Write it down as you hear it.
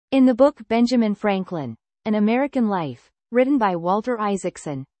In the book Benjamin Franklin, An American Life, written by Walter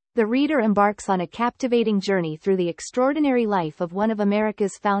Isaacson, the reader embarks on a captivating journey through the extraordinary life of one of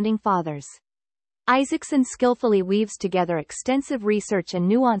America's founding fathers. Isaacson skillfully weaves together extensive research and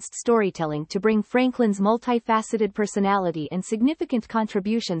nuanced storytelling to bring Franklin's multifaceted personality and significant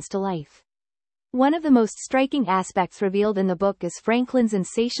contributions to life. One of the most striking aspects revealed in the book is Franklin's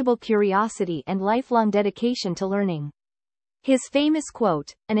insatiable curiosity and lifelong dedication to learning. His famous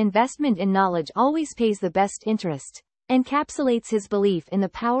quote, "An investment in knowledge always pays the best interest," encapsulates his belief in the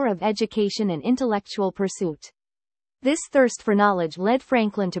power of education and intellectual pursuit. This thirst for knowledge led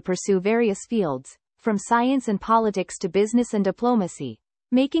Franklin to pursue various fields, from science and politics to business and diplomacy,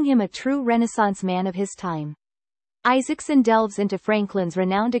 making him a true Renaissance man of his time. Isaacson delves into Franklin's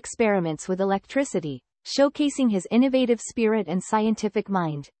renowned experiments with electricity, showcasing his innovative spirit and scientific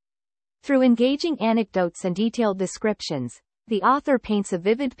mind. Through engaging anecdotes and detailed descriptions, the author paints a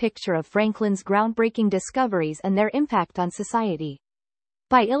vivid picture of Franklin's groundbreaking discoveries and their impact on society.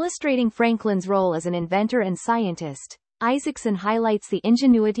 By illustrating Franklin's role as an inventor and scientist, Isaacson highlights the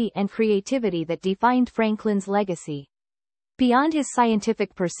ingenuity and creativity that defined Franklin's legacy. Beyond his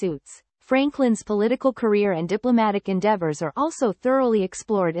scientific pursuits, Franklin's political career and diplomatic endeavors are also thoroughly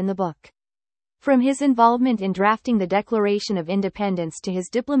explored in the book. From his involvement in drafting the Declaration of Independence to his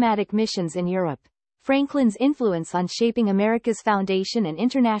diplomatic missions in Europe, Franklin's influence on shaping America's foundation and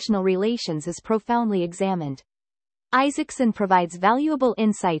international relations is profoundly examined. Isaacson provides valuable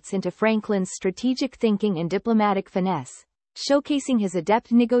insights into Franklin's strategic thinking and diplomatic finesse, showcasing his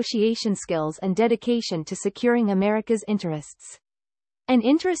adept negotiation skills and dedication to securing America's interests. An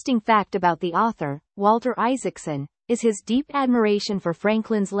interesting fact about the author, Walter Isaacson, is his deep admiration for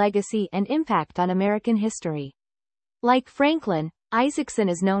Franklin's legacy and impact on American history. Like Franklin, Isaacson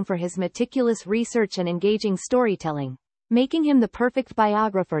is known for his meticulous research and engaging storytelling, making him the perfect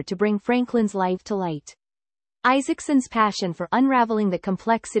biographer to bring Franklin's life to light. Isaacson's passion for unraveling the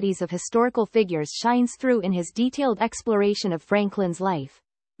complexities of historical figures shines through in his detailed exploration of Franklin's life,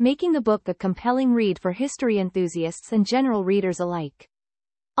 making the book a compelling read for history enthusiasts and general readers alike.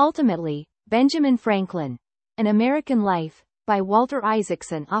 Ultimately, Benjamin Franklin, An American Life, by Walter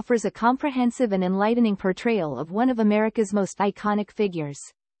Isaacson offers a comprehensive and enlightening portrayal of one of America's most iconic figures.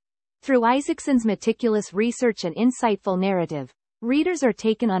 Through Isaacson's meticulous research and insightful narrative, readers are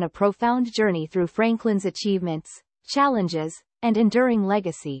taken on a profound journey through Franklin's achievements, challenges, and enduring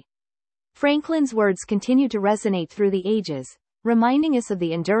legacy. Franklin's words continue to resonate through the ages, reminding us of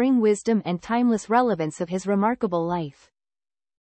the enduring wisdom and timeless relevance of his remarkable life.